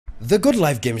The Good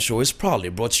Life Game Show is proudly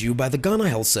brought to you by the Ghana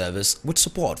Health Service with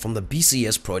support from the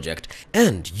BCS project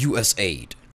and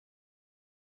USAID.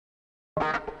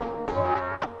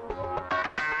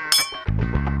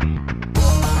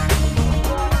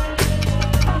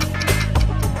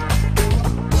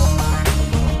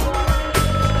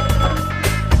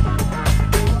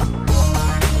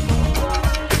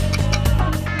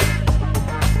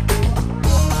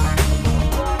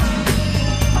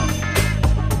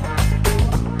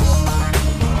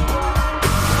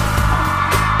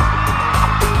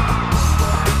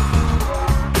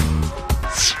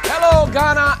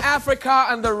 Ghana, Africa,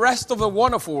 and the rest of the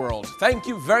wonderful world. Thank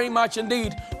you very much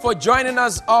indeed for joining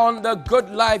us on the Good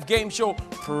Life Game Show,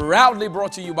 proudly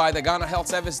brought to you by the Ghana Health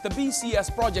Service, the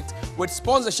BCS project, with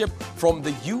sponsorship from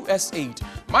the USAID.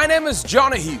 My name is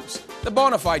Johnny Hughes, the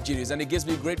Bonafide Genius, and it gives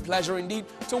me great pleasure indeed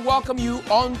to welcome you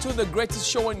onto the greatest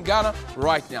show in Ghana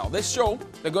right now. This show,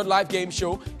 the Good Life Game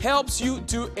Show, helps you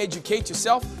to educate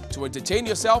yourself, to entertain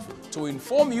yourself, to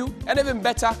inform you, and even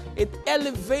better, it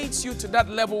elevates you to that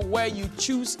level where you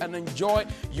choose and enjoy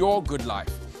your good life.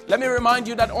 Let me remind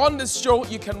you that on this show,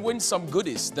 you can win some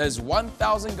goodies. There's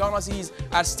 1,000 Ghana cedis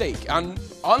at stake. And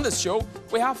on this show,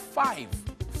 we have five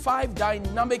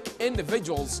dynamic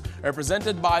individuals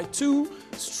represented by 2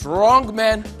 strong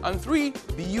men and 3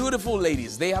 beautiful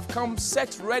ladies. They have come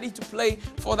set ready to play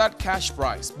for that cash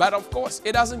prize. But of course,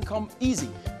 it doesn't come easy.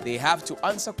 They have to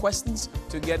answer questions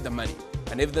to get the money.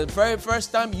 And if the very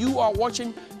first time you are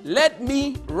watching, let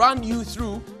me run you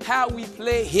through how we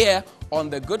play here on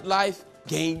the Good Life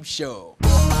Game Show.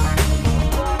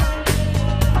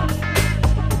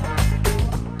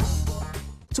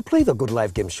 To play the Good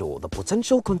Life Game Show, the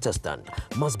potential contestant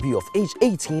must be of age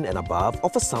 18 and above,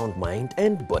 of a sound mind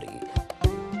and body.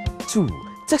 2.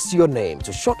 Text your name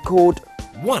to short code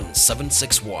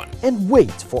 1761 and wait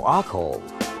for our call.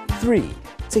 3.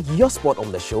 Take your spot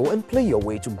on the show and play your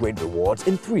way to great rewards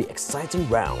in 3 exciting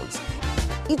rounds.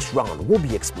 Each round will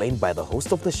be explained by the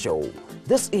host of the show.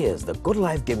 This is the Good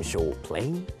Life Game Show,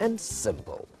 plain and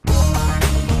simple.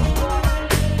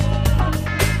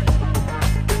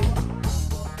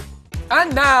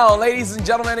 And now, ladies and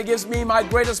gentlemen, it gives me my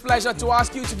greatest pleasure to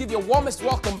ask you to give your warmest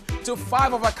welcome to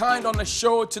 5 of a kind on the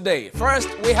show today. First,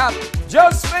 we have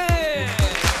Josephine,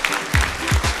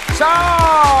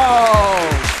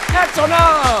 Charles,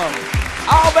 Etonam,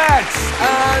 Albert,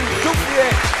 and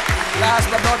Dufie. Last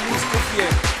but not least, Dufie.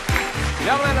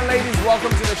 Gentlemen and ladies,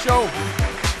 welcome to the show.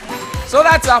 So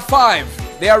that's our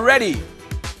 5. They are ready.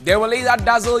 They will either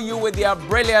dazzle you with their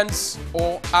brilliance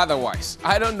or otherwise.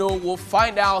 I don't know. We'll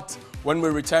find out when we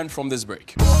return from this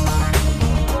break.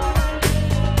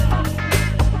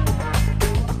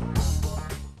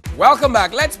 Welcome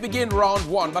back. Let's begin round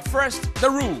 1. But first, the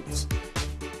rules.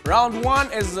 Round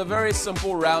 1 is a very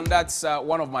simple round. That's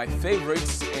one of my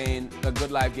favorites in the Good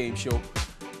Life Game Show.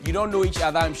 You don't know each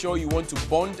other. I'm sure you want to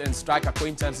bond and strike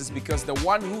acquaintances because the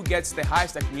one who gets the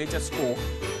highest accumulated score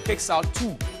picks out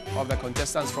 2 of the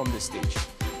contestants from the stage.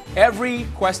 Every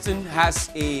question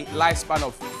has a lifespan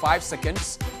of 5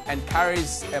 seconds and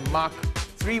carries a mark,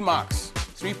 3 marks,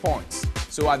 3 points.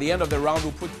 So at the end of the round,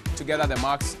 we'll put together the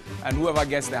marks and whoever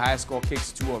gets the highest score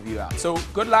kicks 2 of you out. So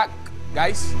good luck,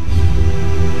 guys.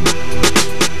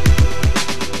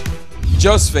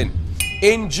 Josephine,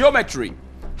 in geometry,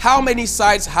 how many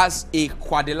sides has a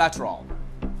quadrilateral?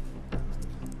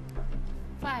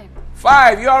 5.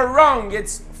 5, you are wrong.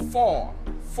 It's 4.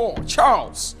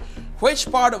 Charles, which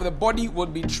part of the body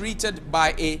would be treated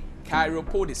by a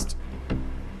chiropodist?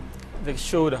 The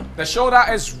shoulder. The shoulder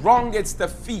is wrong. It's the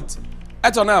feet.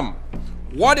 Etonam,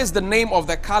 what is the name of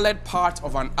the colored part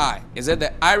of an eye? Is it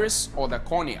the iris or the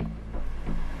cornea?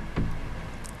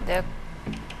 The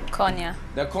cornea.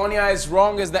 The cornea is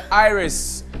wrong. It's the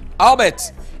iris.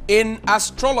 Albert, in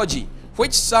astrology,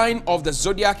 which sign of the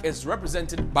zodiac is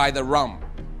represented by the ram?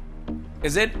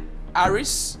 Is it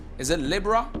Aries? Is it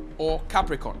Libra or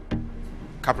Capricorn?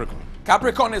 Capricorn.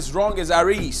 Capricorn is wrong. It's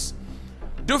Aries.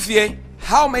 Dufie,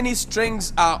 how many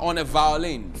strings are on a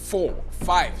violin? 4,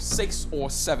 5, 6, or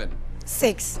 7?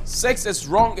 6. 6 is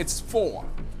wrong. It's 4.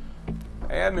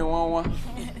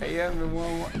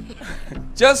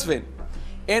 Josephine,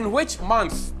 in which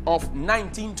month of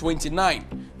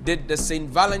 1929 did the St.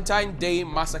 Valentine Day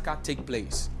Massacre take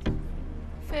place?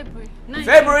 February.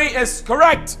 February is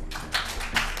correct.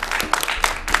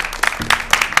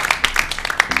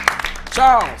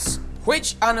 Charles,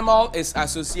 which animal is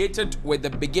associated with the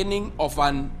beginning of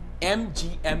an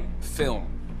MGM film?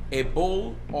 A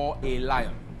bull or a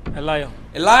lion? A lion.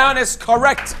 A lion is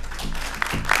correct.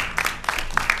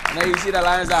 Now you see the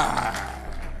lions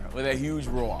with a huge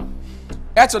roar.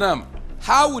 Etonam,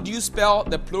 How would you spell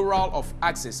the plural of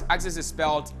axis? Axis is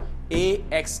spelled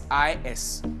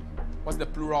A-X-I-S. What's the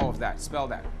plural of that? Spell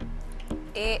that.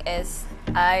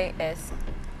 A-S-I-S.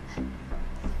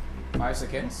 5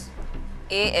 seconds.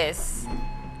 A-S-E-S.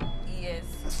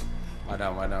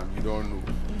 Madam, you don't know.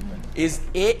 It's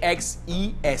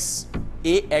A-X-E-S.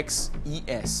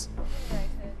 A-X-E-S.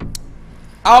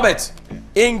 Albert,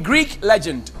 in Greek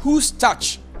legend, whose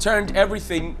touch turned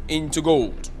everything into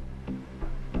gold?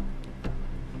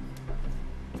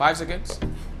 5 seconds.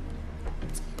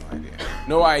 No idea.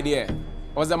 No idea.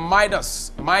 It was the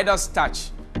Midas. Midas touch.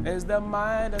 It's the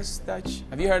Midas touch.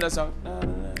 Have you heard that song?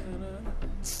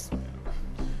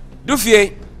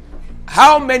 Dufie,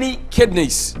 how many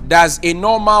kidneys does a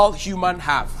normal human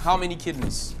have? How many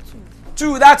kidneys?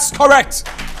 2. That's correct.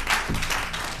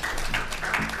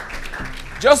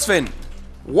 Josephine,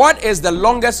 what is the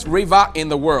longest river in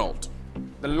the world?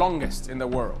 The longest in the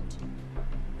world.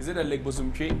 Is it the Lake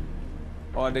Bosumtwi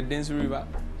or the Densu River?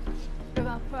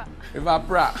 River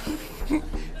Pra.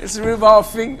 It's the river of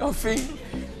Fing. It's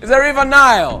the River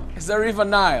Nile. It's the River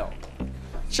Nile.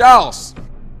 Charles,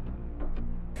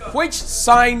 which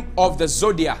sign of the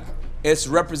zodiac is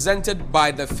represented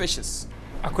by the fishes?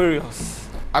 Aquarius.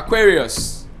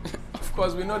 Aquarius. Of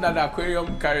course, we know that the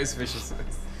aquarium carries fishes.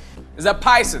 It's the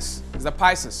Pisces. It's the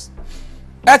Pisces.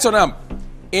 Etonam,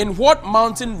 in what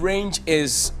mountain range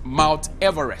is Mount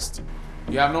Everest?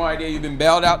 You have no idea, you've been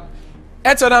bailed out.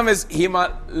 Etonam is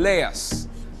Himalayas.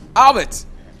 Albert,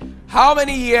 how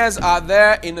many years are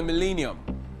there in the millennium?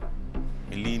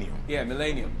 Millennium. Yeah,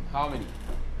 millennium. How many?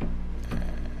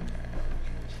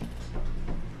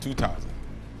 2000.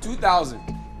 2000.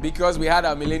 Because we had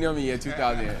our millennium in year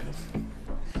 2000.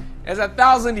 It's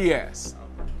 1,000 years.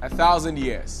 1,000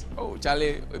 years. Oh,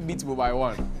 Charlie, beat me by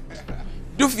 1.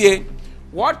 Dufie,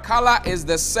 what color is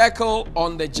the circle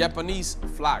on the Japanese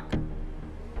flag?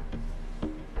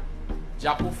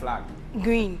 Japo flag.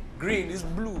 Green. Green is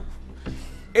blue.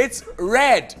 It's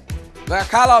red. The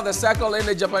color of the circle in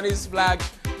the Japanese flag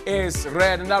is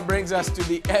red. And that brings us to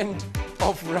the end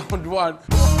of round 1.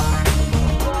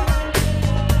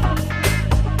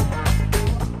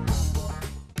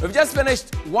 We've just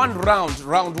finished one round,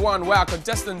 round 1, where our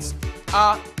contestants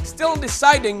are still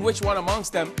deciding which one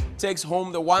amongst them takes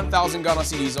home the 1,000 Ghana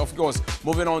cedis. Of course,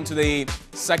 moving on to the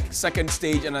second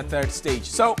stage and a third stage.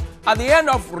 So, at the end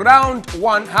of round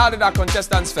 1, how did our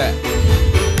contestants fare?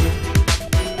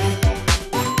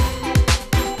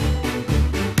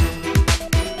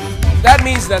 That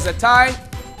means there's a tie.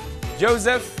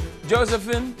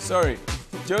 Josephine,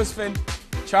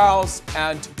 Charles,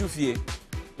 and Dufie.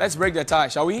 Let's break the tie,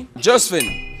 shall we?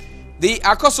 Josephine, the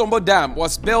Akosombo Dam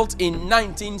was built in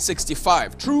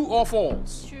 1965. True or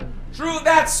false? True. True,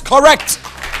 that's correct.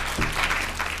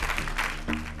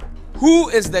 Who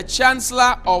is the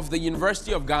Chancellor of the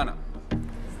University of Ghana?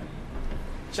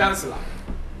 Chancellor.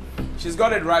 She's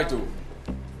got it right, too.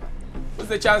 Who's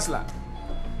the Chancellor?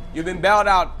 You've been bailed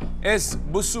out. It's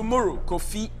Busumuru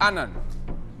Kofi Annan.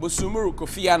 Busumuru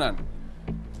Kofi Annan.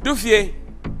 Dufie,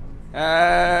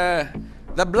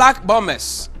 the Black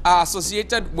Bombers are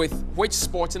associated with which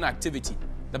sporting activity?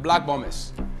 The Black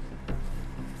Bombers.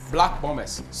 Black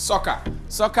Bombers. Soccer.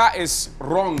 Soccer is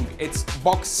wrong. It's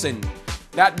boxing.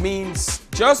 That means,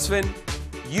 Josephine,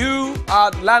 you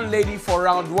are landlady for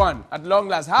round 1. At long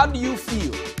last, how do you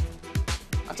feel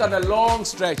after the long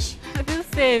stretch? I feel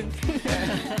safe.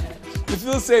 You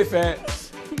feel safe, eh?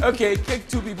 Okay, kick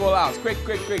 2 people out. Quick.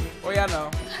 Oh, yeah,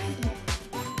 now.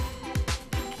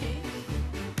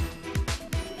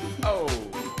 Oh,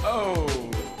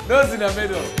 those in the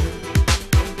middle.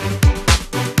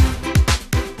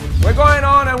 We're going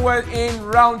on and we're in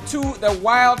round 2, the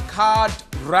wild card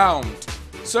round.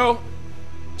 So,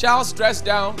 Charles dress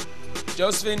down,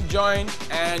 Josephine join,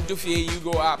 and Dufie, you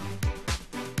go up.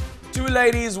 2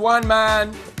 ladies, 1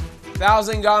 man,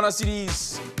 1,000 Ghana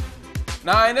cedis.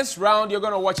 Now in this round, you're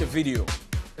going to watch a video.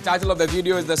 The title of the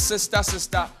video is the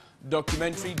Sister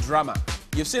documentary drama.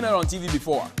 You've seen it on TV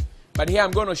before. But here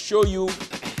I'm going to show you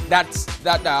that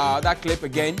clip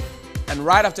again. And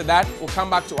right after that, we'll come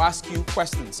back to ask you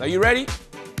questions. Are you ready?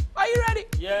 Are you ready?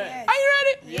 Yes. Are you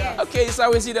ready? Yes. Okay,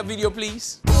 so we see the video,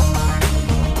 please.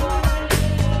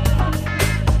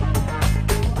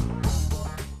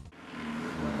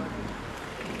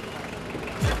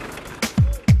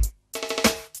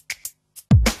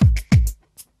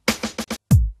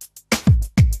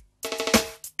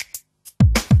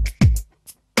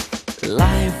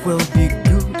 Life will be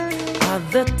good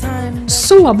at the time.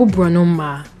 So abubro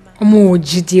ma omo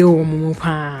jide o mo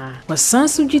pa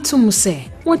wasanso jitu mu se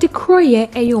wodi kroye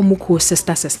eye omo ko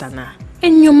sister na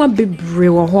enyoma bebre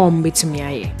wo ho mbetumi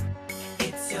aye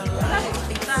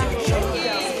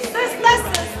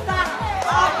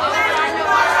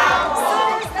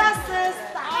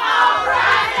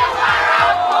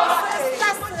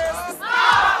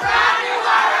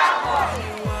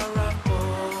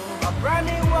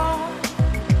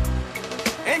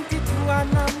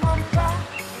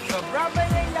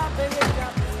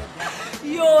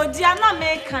Yo, Diana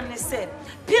American say,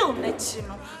 pill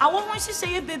netino. I want to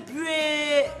say a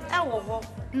baby.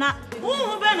 Na,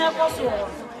 who been a boss?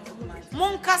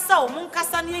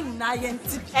 Munkasa ni na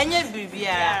yenti. Enye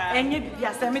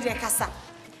bibia Se me de kasa.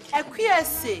 Akua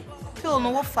se pill no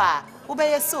wo fa wo be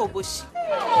yese oboshi.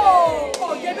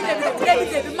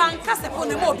 Debi man kasa ko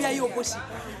ne mo bia ye oboshi.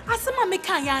 Asema me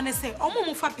kan ya ne se omo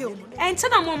mo fa pill. Enche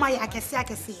na mo ma ya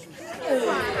akese.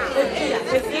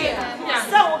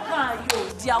 So kan yo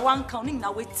dia wan kan ni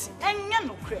na weti. Enye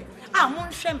no kre. Ah mo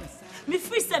nhwe me. Me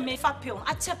free say me fa pill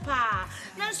achepa.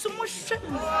 Na nso mo hwe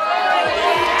me.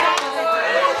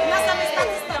 Na sa me start.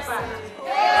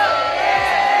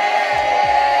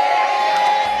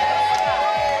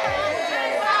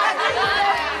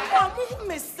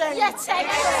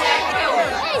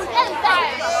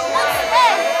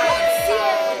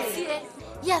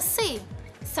 Yes, see.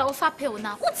 So far, pill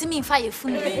now. What's mean fire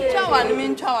food?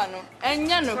 Chawano.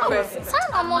 Enya no kwe.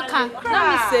 Sana mo kan.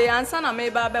 Na me say ansa na me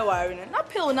ba be ware no. Na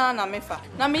pill na me fa.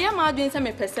 Na me ya ma adwen se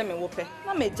me pese me wo pe.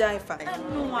 Na me jan fa.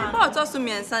 Ba to so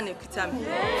me ansa na kuta me.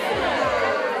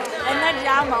 Ena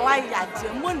dia ma wa ya je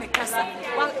mo ne kasa.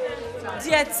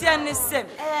 Dia tia ne sem.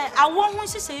 Awon ho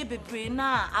hyehyɛ bebre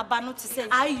na aba no te say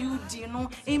IUD no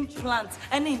implant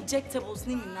and injectables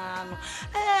ni nyina no.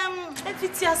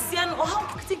 Efitiasia no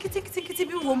ha kiti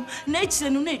bi wom na ekyire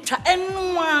no na etwa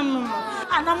enu anu.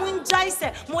 Ana mo njai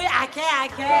se mo ya ake.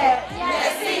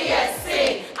 Yes.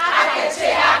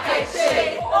 Akeche.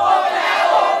 Ope.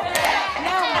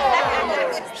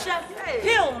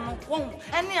 Pill no won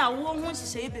ene awo ho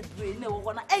hyehyɛ bebre na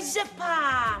wo na eje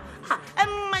pa.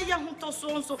 Emma ya ho to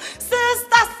so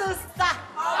sister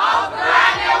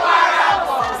Obrane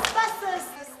warabo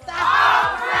sister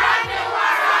Obrane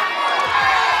warabo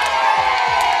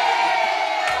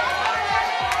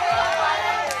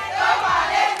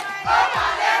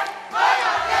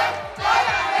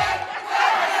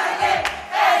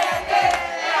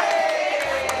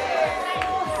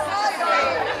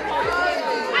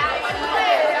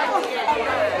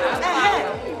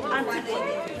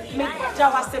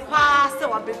Jawa se passe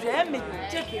wa bedre me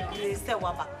je se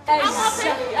wa ba.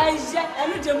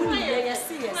 Enu je mu ni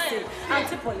yes.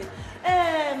 Antipoli.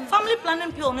 Family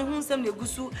planning pill me hu nsem na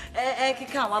egusu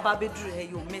keka wa ba bedru he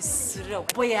yo mesre.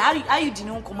 Boy are you di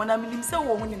ne nkomo na minim se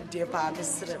wo hu nim de pa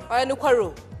mesre. Oya no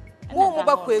kwaro. Mo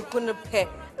ba kwa eku ne pe.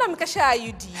 Na me ka sha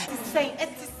you di.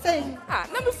 Say. Ah,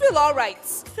 na me feel all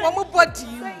right. Wo mo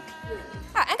body.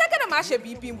 Ah, enka kana ma hye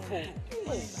bibi mpo.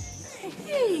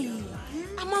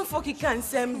 Amanfo kika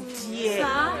nsem die.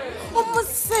 Omo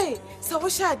say, sa wo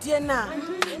sha die na.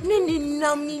 Ni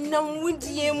nam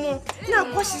wudie mu. Na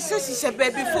kwa hyehyɛ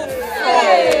baby fo.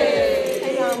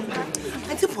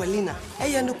 Auntie Paulina,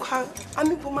 eye no kwa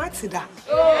amipo mati da.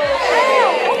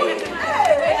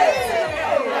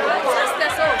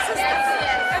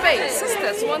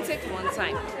 Sisters won't take one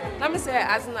time. Let me say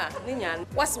Azna, Ninyan,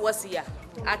 what's here?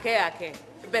 Ake.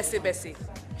 Bessie.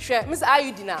 Sure, Miss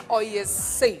Ayudina, or is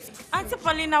safe. Auntie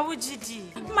Paulina wujidi.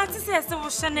 Mati say se wo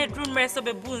shane drum reso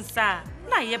be bunsa.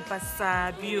 Na ye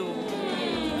basa bio.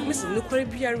 Miss Nukuri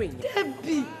biare.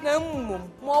 Debbie, na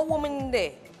more woman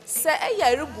there. Say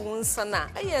eya rubu nsa na,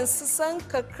 eya nsesan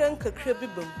kakran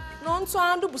bibam. No nto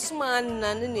ando busuma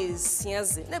na ne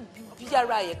siaze. Na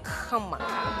biara ye kama.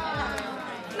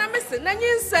 Na miss na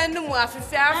nyinsa no mu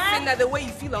afefe afi na the way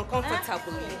you feel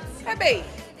uncomfortable. Hey,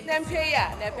 them pay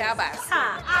ya, they pay abas.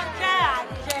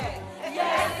 Ake.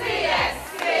 Yes.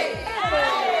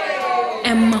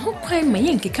 Emma ho kwan ma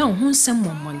yenkeka ho nsɛm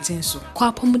wɔ mmɔnten so.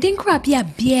 Kwa apɔmuden kra bia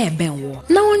ɛbɛn wo.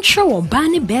 Na wɔnkyerɛ wɔ ba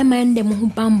ne bɛrima ndɛm ho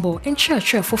bambɔ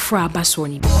nkyerɛkyerɛ foforɔ aba so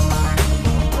ni.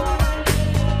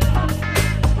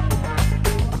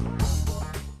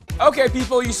 Okay,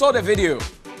 people, you saw the video.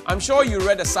 I'm sure you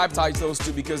read the subtitles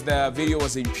too because the video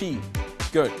was in P.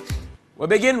 Good. We'll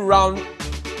begin round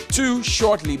 2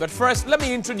 shortly, but first, let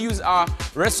me introduce our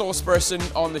resource person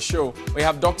on the show. We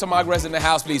have Dr. Margaret in the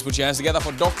house. Please put your hands together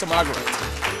for Dr. Margaret.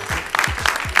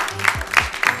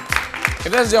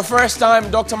 If this is your first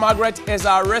time, Dr. Margaret is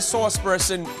our resource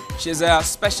person. She's a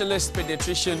specialist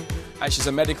pediatrician and she's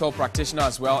a medical practitioner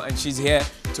as well, and she's here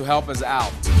to help us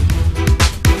out.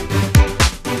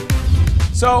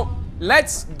 So,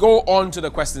 let's go on to the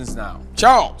questions now.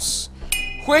 Charles,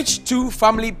 which 2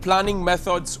 family planning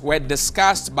methods were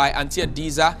discussed by Auntie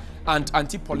Adiza and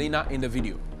Auntie Paulina in the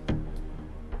video?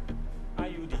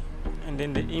 IUD and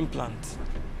then the implant.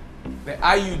 The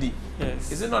IUD?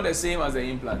 Yes. Is it not the same as the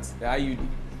implant? The IUD?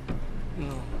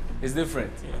 No. It's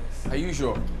different? Yes. Are you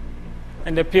sure?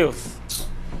 And the pills.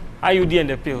 IUD and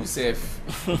the pills. Safe.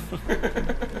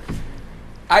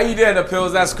 IUD and the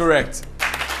pills, that's correct.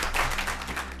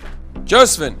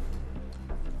 Josephine,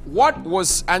 what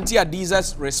was Auntie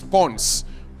Adiza's response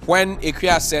when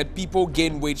Equia said people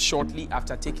gain weight shortly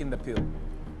after taking the pill?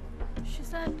 She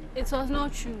said it was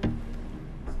not true.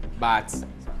 But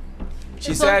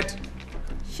she said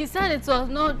it was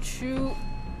not true.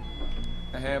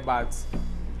 But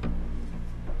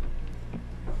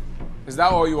is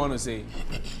that all you want to say?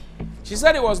 She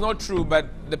said it was not true, but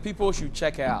the people should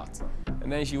check her out.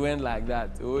 And then she went like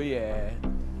that. Oh yeah.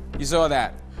 You saw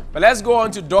that. But let's go on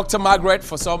to Dr. Margaret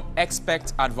for some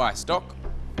expert advice. Doc?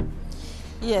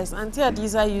 Yes, Auntie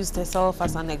Adiza used herself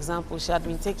as an example. She had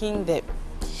been taking the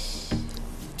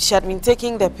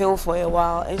pill for a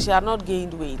while and she had not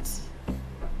gained weight.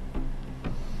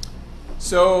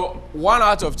 So 1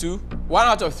 out of 2, 1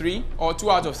 out of 3, or 2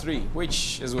 out of 3?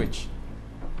 Which is which?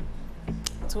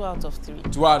 2 out of 3.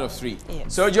 2 out of 3.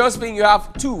 Yes. So Josephine, you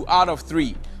have 2 out of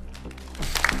 3.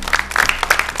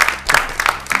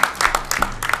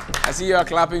 I see you are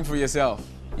clapping for yourself.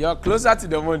 You're closer to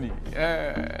the money.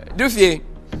 Dufie,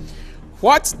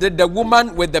 what did the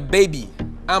woman with the baby,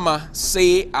 Amma,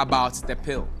 say about the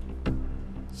pill?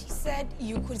 She said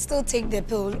you could still take the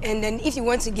pill, and then if you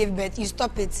want to give birth, you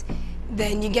stop it,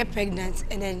 then you get pregnant,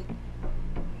 and then...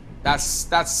 That's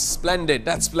splendid.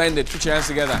 That's splendid. Put your hands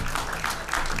together.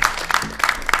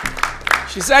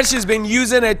 She said she's been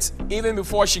using it even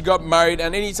before she got married,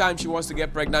 and anytime she wants to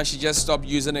get pregnant, she just stopped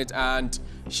using it, and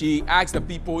she asked the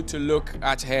people to look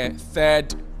at her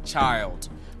 3rd child.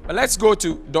 But let's go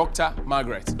to Dr.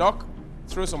 Margaret. Doc,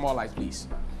 throw some more light, please.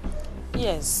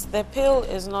 Yes, the pill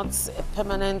is not a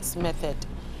permanent method.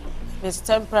 It's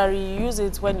temporary. You use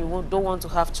it when you don't want to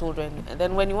have children. And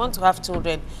then when you want to have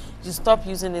children, you stop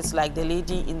using it like the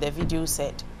lady in the video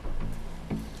said.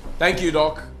 Thank you,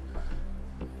 Doc.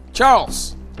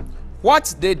 Charles,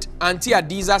 what did Auntie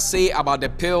Adiza say about the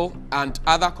pill and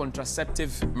other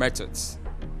contraceptive methods?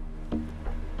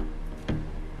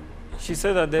 She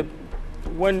said that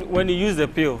when you use the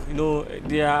pill, you know,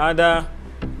 there are other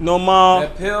normal... The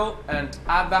pill and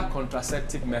other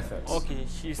contraceptive methods. Okay,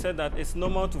 she said that it's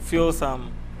normal to feel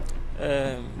some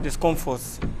discomfort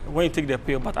when you take the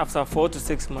pill, but after 4 to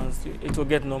 6 months, it will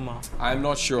get normal. I'm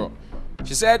not sure.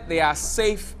 She said they are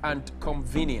safe and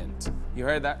convenient. You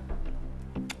heard that?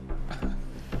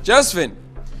 Josephine,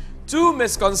 2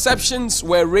 misconceptions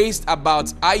were raised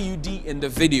about IUD in the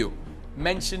video.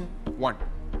 Mention 1.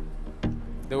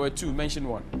 There were 2. Mention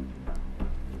 1.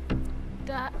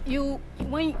 That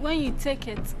when you take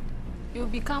it, you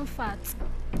become fat.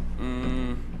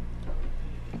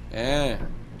 Yeah.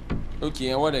 Okay,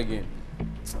 and what again?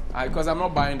 Because I'm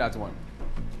not buying that one.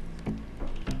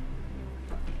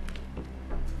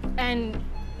 And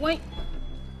when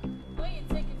you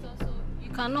take it also, you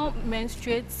cannot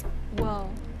menstruate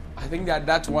well. I think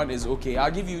that one is okay.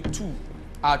 I'll give you 2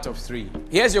 out of 3.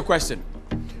 Here's your question.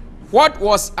 What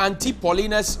was Auntie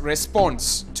Paulina's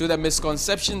response to the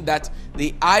misconception that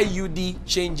the IUD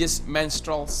changes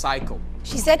menstrual cycle?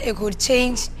 She said it could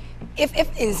change, if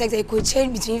in sex, it could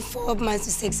change between 4 months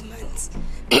to 6 months.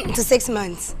 To 6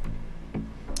 months.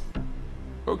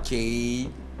 Okay.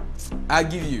 I'll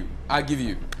give you.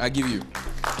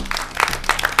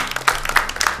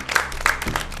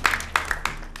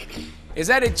 Is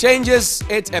that it changes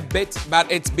it a bit, but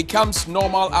it becomes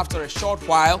normal after a short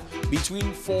while,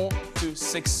 between 4 to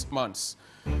 6 months.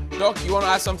 Doc, you want to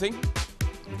add something?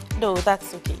 No,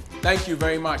 that's okay. Thank you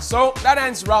very much. So that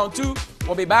ends round 2.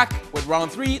 We'll be back with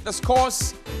round 3, the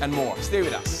scores, and more. Stay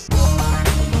with us.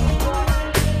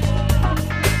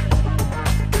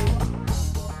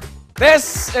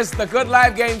 This is the Good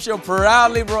Life Game Show,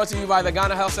 proudly brought to you by the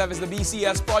Ghana Health Service, the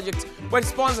BCS project, with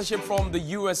sponsorship from the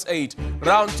USAID.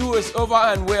 Round 2 is over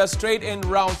and we're straight in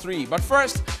round 3. But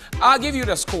first, I'll give you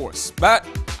the scores. But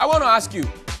I want to ask you,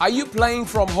 are you playing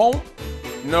from home?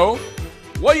 No?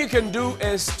 What you can do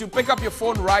is to pick up your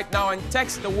phone right now and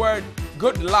text the word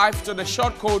Good Life to the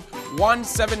short code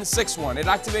 1761. It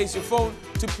activates your phone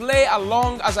to play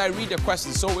along as I read the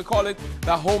questions. So we call it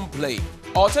the home play.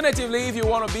 Alternatively, if you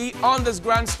want to be on this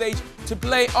grand stage to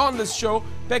play on this show,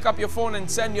 pick up your phone and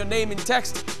send your name in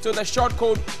text to the short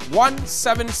code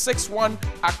 1761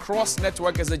 across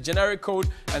network as a generic code,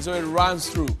 and so it runs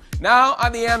through. Now,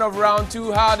 at the end of round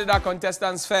 2, how did our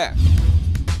contestants fare?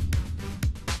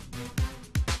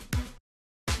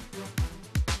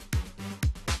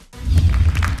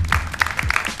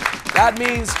 That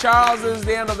means Charles is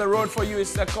the end of the road for you.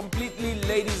 It's a completely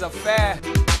ladies' affair.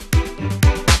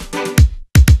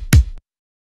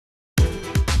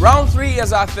 Round 3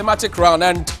 is our thematic round,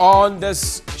 and on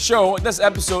this show, this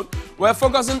episode, we're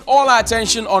focusing all our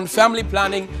attention on family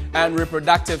planning and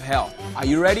reproductive health. Are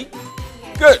you ready?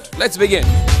 Good. Let's begin.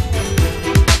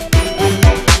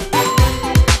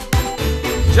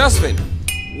 Josephine,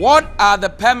 what are the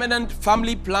permanent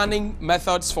family planning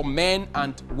methods for men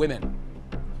and women?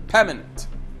 Permanent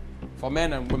for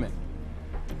men and women.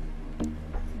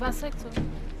 Vasectomy.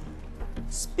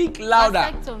 Speak louder.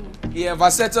 Vasectomy. Yeah,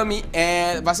 vasectomy.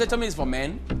 Vasectomy is for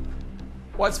men.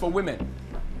 What's for women?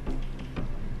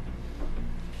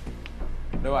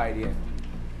 No idea.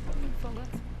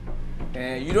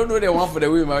 Forgot. You don't know the one for the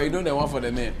women, you know the one for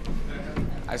the men.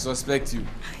 I suspect you.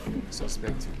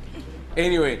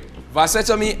 Anyway,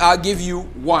 vasectomy, I'll give you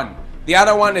 1. The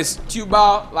other one is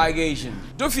tubal ligation.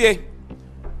 Dufie,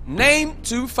 name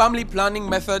 2 family planning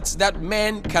methods that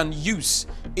men can use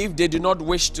if they do not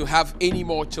wish to have any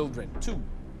more children. 2.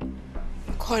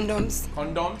 Condoms.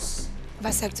 Condoms.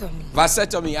 Vasectomy.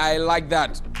 Vasectomy, I like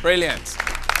that. Brilliant.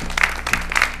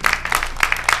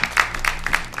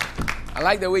 I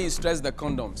like the way you stress the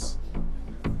condoms.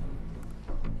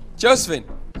 Josephine,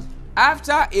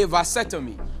 after a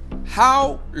vasectomy,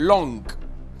 how long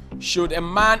should a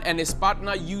man and his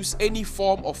partner use any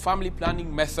form of family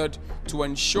planning method to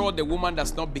ensure the woman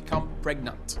does not become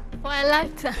pregnant? For a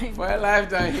lifetime. For a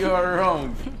lifetime, you are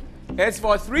wrong. It's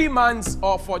for 3 months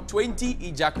or for 20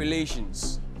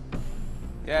 ejaculations.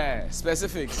 Yeah,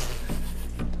 specifics.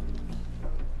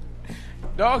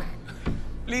 Doc,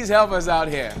 please help us out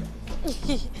here.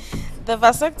 The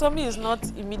vasectomy is not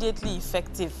immediately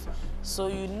effective, so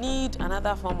you need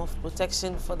another form of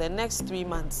protection for the next 3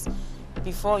 months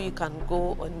before you can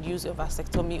go and use a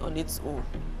vasectomy on its own.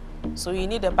 So you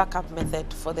need a backup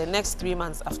method for the next 3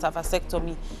 months after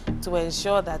vasectomy to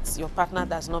ensure that your partner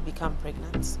does not become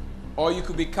pregnant. Or you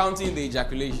could be counting the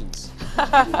ejaculations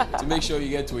to make sure you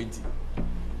get 20.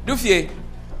 Dufie,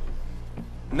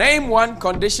 name 1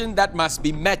 condition that must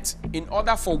be met in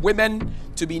order for women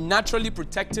to be naturally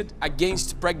protected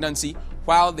against pregnancy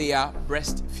while they are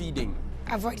breastfeeding.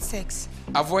 Avoid sex.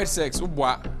 Avoid sex.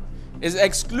 Ubwa. Is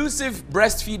exclusive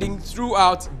breastfeeding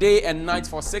throughout day and night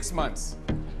for 6 months.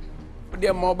 And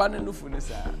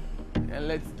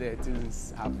let the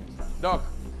things happen. Doc.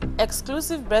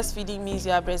 Exclusive breastfeeding means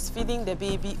you are breastfeeding the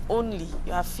baby only.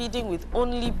 You are feeding with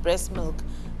only breast milk.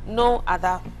 No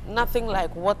other, nothing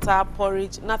like water,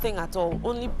 porridge, nothing at all,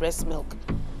 only breast milk.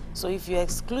 So if you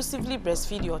exclusively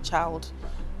breastfeed your child,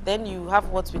 then you have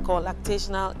what we call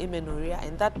lactational amenorrhea,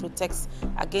 and that protects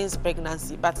against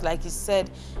pregnancy. But like you said,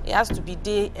 it has to be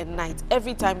day and night,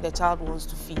 every time the child wants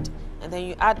to feed, and then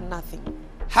you add nothing.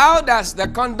 How does the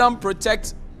condom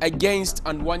protect against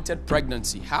unwanted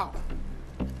pregnancy? How?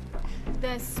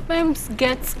 The sperm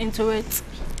gets into it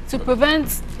to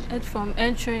prevent it from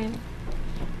entering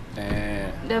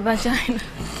the vagina.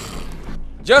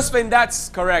 Josephine, that's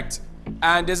correct.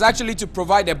 And it's actually to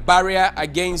provide a barrier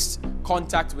against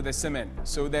contact with the semen.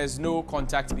 So there's no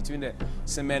contact between the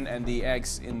semen and the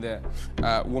eggs in the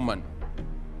woman.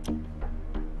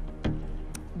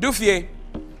 Dufie,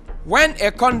 when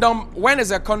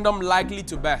is a condom likely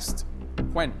to burst?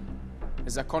 When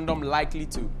is a condom likely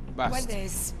to burst? When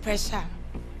there's pressure.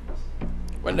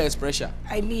 When there's pressure?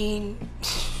 I mean,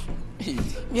 you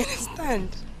understand?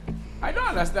 I don't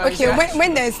understand. Okay,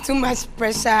 when there's too much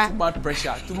pressure. Too much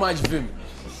pressure, too much vim.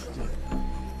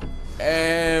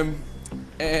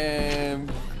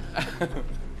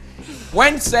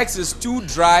 When sex is too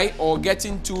dry or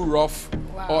getting too rough,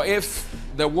 or if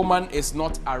the woman is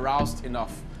not aroused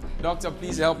enough. Doctor,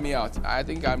 please help me out. I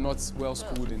think I'm not well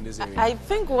schooled in this area. I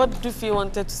think what Dufie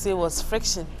wanted to say was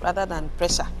friction rather than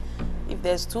pressure. If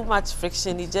there's too much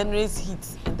friction, it generates heat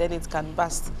and then it can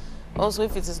burst. Also,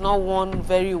 if it is not worn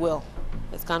very well,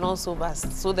 it can also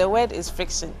burst. So the word is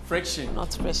friction. Friction.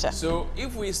 Not pressure. So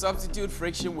if we substitute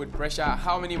friction with pressure,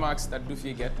 how many marks does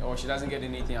Dufie get? Or she doesn't get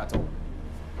anything at all?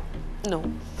 No.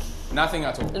 Nothing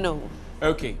at all? No.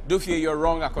 Okay. Dufie, you're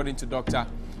wrong according to doctor.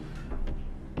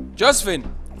 Josephine,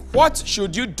 what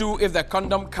should you do if the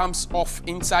condom comes off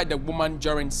inside the woman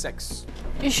during sex?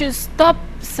 You should stop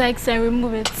sex and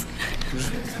remove it.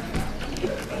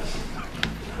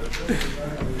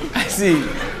 I see.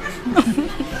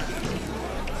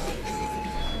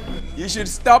 You should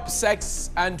stop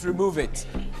sex and remove it.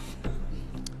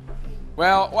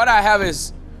 Well, what I have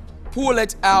is pull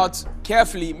it out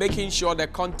carefully, making sure the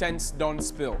contents don't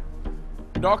spill.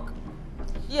 Doc?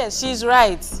 Yes, she's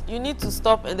right. You need to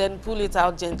stop and then pull it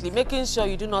out gently, making sure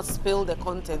you do not spill the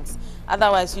contents.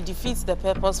 Otherwise, you defeat the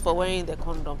purpose for wearing the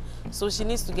condom. So she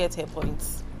needs to get her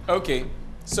points. Okay.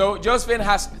 So Josephine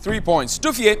has 3 points.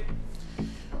 Dufie,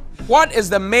 What is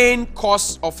the main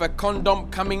cause of a condom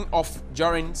coming off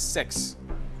during sex?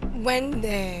 When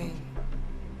the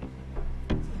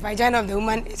vagina of the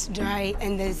woman is dry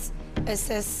and there's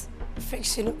excess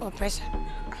friction or pressure.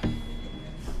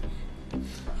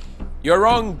 You're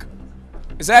wrong.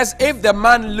 It says if the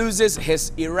man loses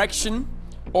his erection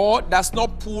or does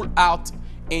not pull out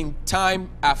in time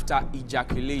after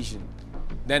ejaculation,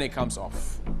 then it comes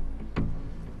off.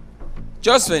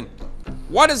 Josephine,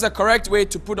 what is the correct way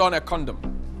to put on a condom?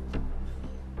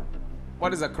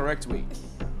 What is the correct way?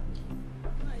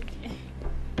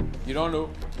 You don't know?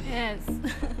 Yes.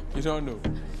 You don't know.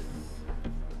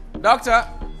 Doctor,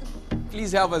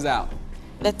 please help us out.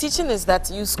 The teaching is that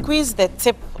you squeeze the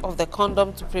tip of the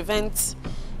condom to prevent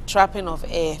trapping of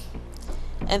air.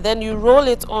 And then you roll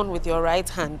it on with your right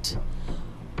hand,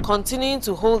 continuing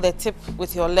to hold the tip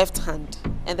with your left hand.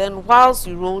 And then whilst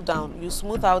you roll down, you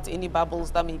smooth out any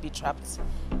bubbles that may be trapped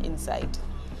inside.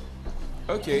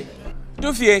 Okay.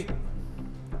 Dufie,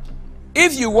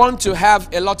 if you want to have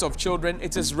a lot of children,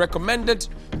 it is recommended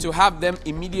to have them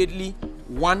immediately,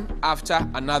 one after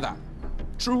another.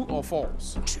 True or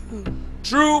false? True.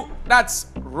 True, that's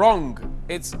wrong.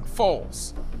 It's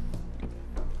false.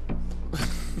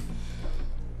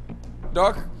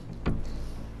 Doc,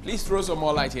 please throw some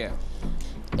more light here.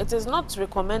 It is not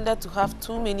recommended to have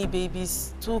too many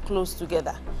babies too close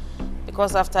together,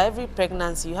 because after every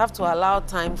pregnancy, you have to allow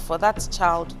time for that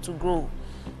child to grow.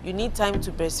 You need time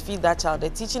to breastfeed that child. The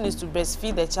teaching is to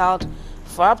breastfeed the child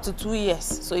for up to 2 years.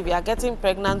 So if you are getting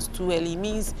pregnant too early,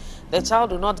 means the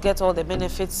child will not get all the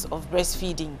benefits of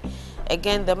breastfeeding.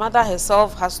 Again, the mother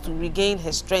herself has to regain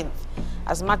her strength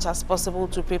as much as possible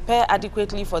to prepare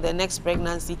adequately for the next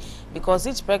pregnancy, because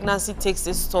each pregnancy takes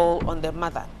its toll on the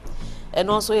mother. And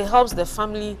also it helps the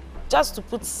family just to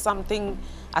put something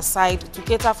aside to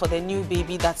cater for the new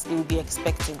baby that they will be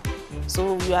expecting.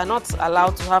 So you are not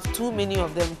allowed to have too many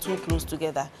of them too close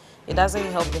together. It doesn't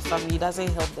help the family, it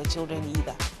doesn't help the children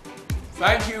either.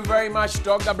 Thank you very much,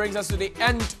 Doc. That brings us to the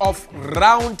end of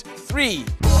round 3.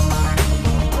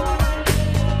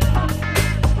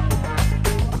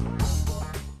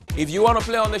 If you want to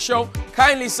play on the show,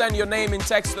 kindly send your name in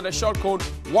text to the short code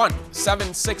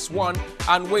 1761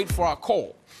 and wait for our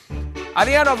call. At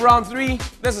the end of round 3,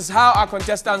 this is how our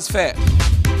contestants fare.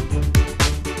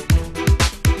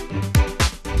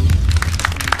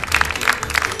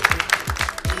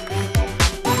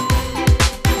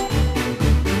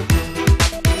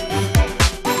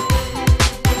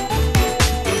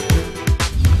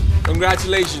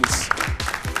 Congratulations.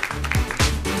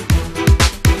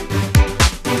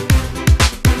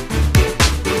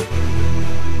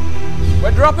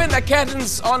 We're dropping the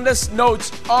curtains on this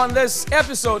note, on this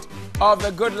episode of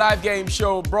the Good Life Game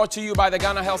Show, brought to you by the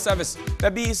Ghana Health Service,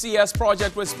 the BCS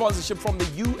project with sponsorship from the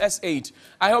USAID.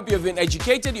 I hope you've been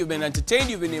educated, you've been entertained,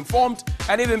 you've been informed,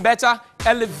 and even better,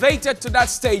 elevated to that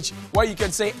stage where you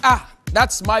can say,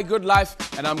 that's my good life,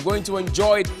 and I'm going to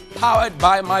enjoy it, powered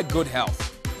by my good health.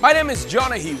 My name is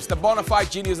Jonah Hughes, the Bonafide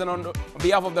Genius, and on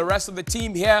behalf of the rest of the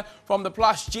team here from the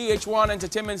Plush GH1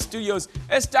 Entertainment Studios,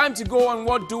 it's time to go on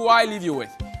What Do I Leave You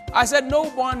With? I said no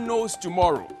one knows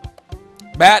tomorrow,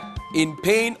 but in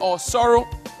pain or sorrow,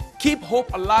 keep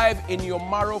hope alive in your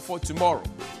marrow for tomorrow.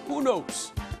 Who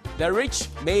knows? The rich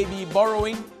may be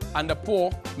borrowing and the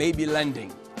poor may be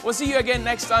lending. We'll see you again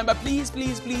next time, but please,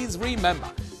 please, please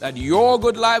remember that your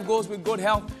good life goes with good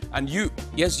health, and you,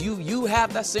 yes, you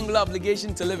have that single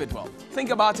obligation to live it well. Think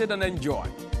about it and enjoy.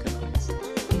 Good night.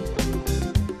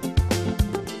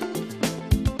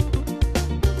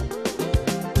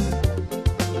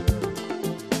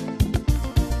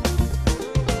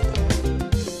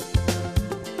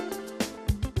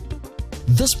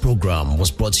 This program was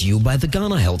brought to you by the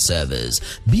Ghana Health Service,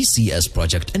 BCS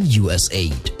Project and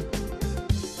USAID.